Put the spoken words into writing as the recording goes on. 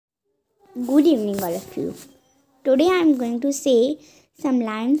Good evening, all of you. Today I am going to say some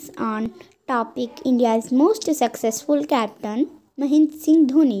lines on topic India's most successful captain, Mahendra Singh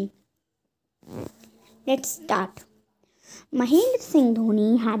Dhoni. Let's start. Mahendra Singh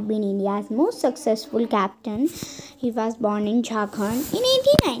Dhoni had been India's most successful captain. He was born in Jharkhand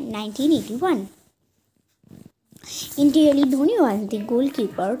in 1981. In Delhi, Dhoni was the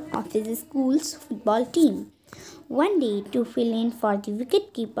goalkeeper of his school's football team. One day, to fill in for the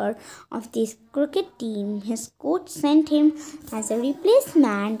wicketkeeper of this cricket team, his coach sent him as a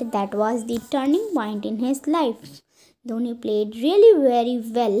replacement. That was the turning point in his life. Dhoni played really very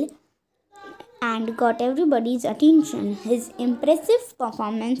well and got everybody's attention. His impressive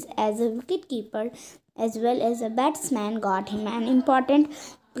performance as a wicketkeeper as well as a batsman got him an important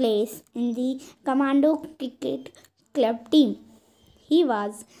place in the Commando Cricket Club team. He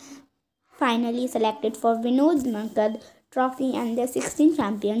was finally selected for Vinod Makad Trophy and the 16th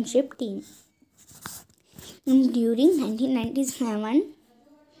Championship team. During 1997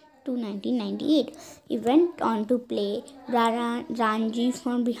 to 1998, he went on to play Ranji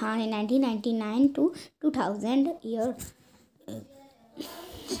for Bihar in 1999 to 2000 year.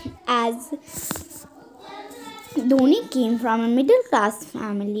 As Dhoni came from a middle class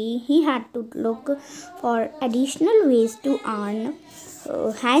family, he had to look for additional ways to earn.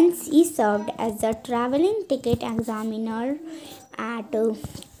 Hence, he served as a traveling ticket examiner at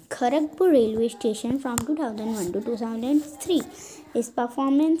Kharagpur railway station from 2001 to 2003. His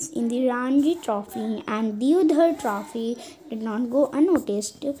performance in the Ranji Trophy and Deodhar Trophy did not go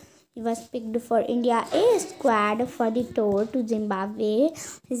unnoticed. He was picked for India A squad for the tour to Zimbabwe.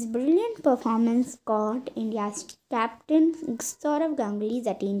 His brilliant performance got India's captain Saurav Ganguly's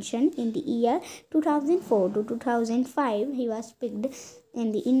attention. In the year 2004 to 2005, he was picked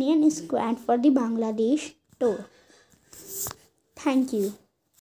in the Indian squad for the Bangladesh tour. Thank you.